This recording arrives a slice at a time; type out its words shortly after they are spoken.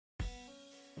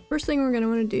First thing we're going to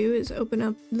want to do is open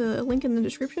up the link in the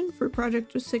description for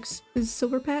Project 6's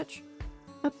Silver Patch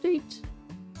update.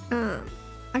 I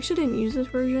actually didn't use this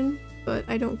version, but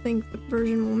I don't think the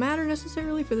version will matter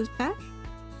necessarily for this patch.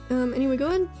 Anyway, go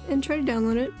ahead and try to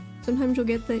download it. Sometimes you'll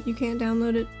get that you can't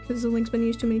download it because the link's been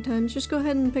used too many times. Just go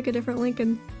ahead and pick a different link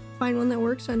and find one that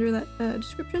works under that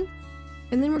description.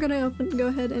 And then we're going to go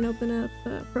ahead and open up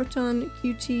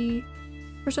ProtonUp-Qt,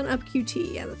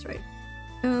 yeah, that's right.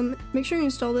 Make sure you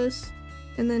install this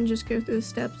and then just go through the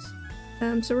steps.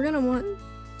 So we're going to want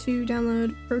to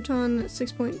download Proton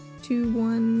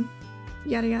 6.21,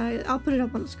 yada yada. I'll put it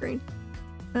up on the screen.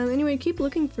 Anyway, keep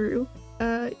looking through.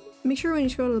 Make sure when you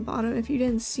scroll to the bottom, if you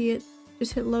didn't see it,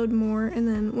 just hit load more, and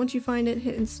then once you find it,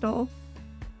 hit install.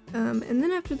 And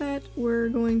then after that, we're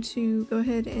going to go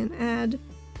ahead and add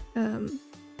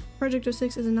Project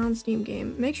 06 as a non-Steam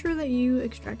game. Make sure that you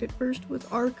extract it first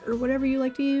with Arc or whatever you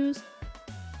like to use.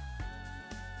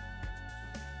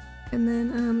 And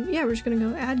then, yeah, we're just gonna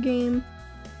go add game,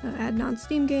 add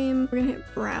non-Steam game. We're gonna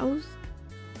hit browse.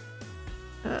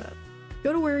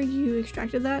 Go to where you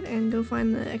extracted that and go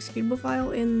find the executable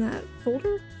file in that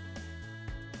folder.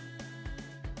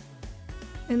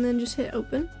 And then just hit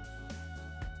open.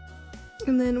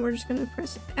 And then we're just going to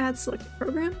press add selected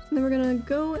programs. And then we're going to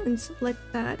go and select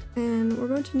that, and we're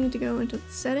going to need to go into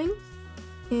the settings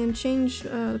and change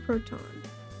the Proton.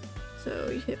 So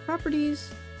you hit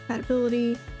properties,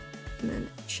 compatibility, and then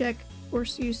check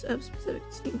force use of specific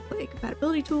Steam Play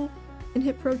compatibility tool, and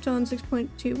hit Proton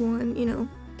 6.21, you know,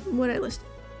 what I listed.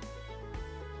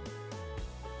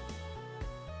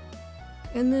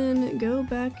 And then go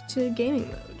back to gaming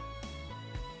mode.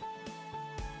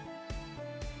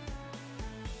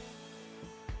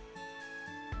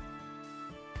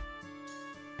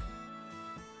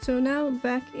 So now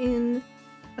back in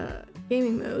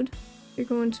gaming mode, you're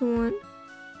going to want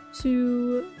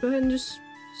to go ahead and just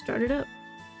start it up.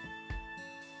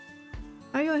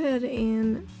 I go ahead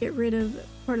and get rid of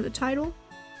part of the title.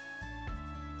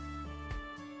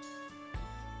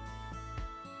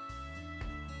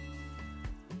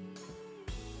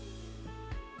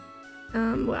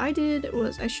 What I did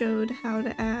was I showed how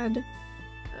to add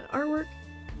artwork.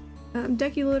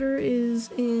 Decky loader is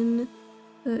in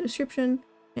the description,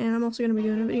 and I'm also going to be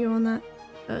doing a video on that.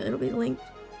 It'll be linked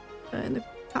in the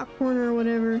top corner or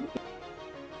whatever.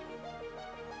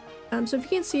 So if you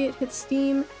can't see it, hit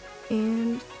Steam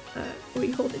and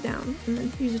we hold it down, and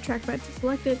then use the trackpad to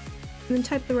select it, and then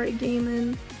type the right game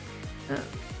in.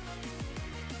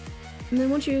 And then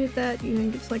once you hit that, you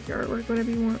can select your artwork,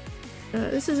 whatever you want.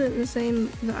 This isn't the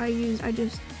same that I used. I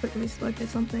just quickly selected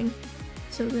something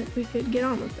so that we could get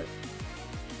on with it.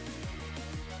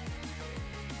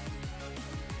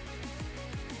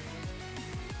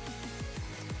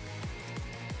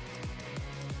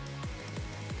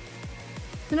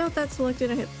 So now with that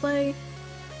selected, I hit play,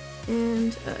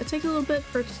 and it takes a little bit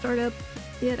for it to start up.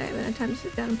 Yet I haven't had time to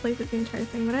sit down and play through the entire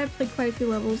thing, but I have played quite a few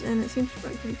levels, and it seems to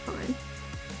run pretty fine.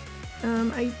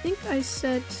 I think I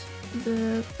set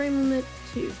the frame limit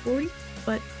to 40,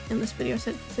 but in this video I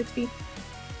set it to 60.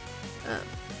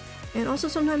 And also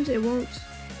sometimes it won't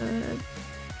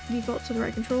default to the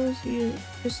right controls. You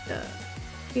just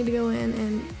need to go in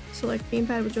and select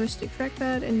gamepad with joystick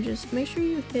trackpad, and just make sure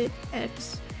you hit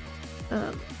X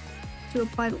to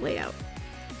apply the layout,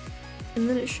 and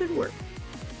then it should work.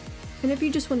 And if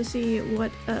you just want to see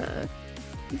what the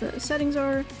settings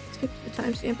are, skip to the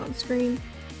timestamp on the screen.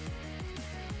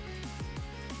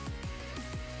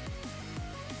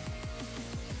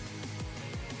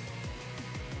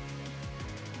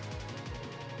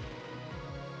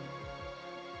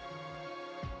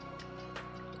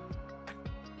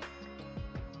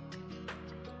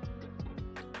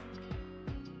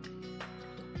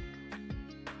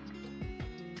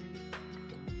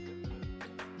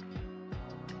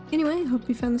 Anyway, I hope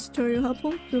you found this tutorial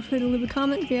helpful. Feel free to leave a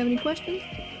comment if you have any questions.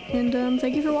 And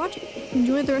thank you for watching.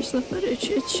 Enjoy the rest of the footage.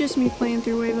 It's just me playing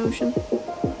through Wave Ocean.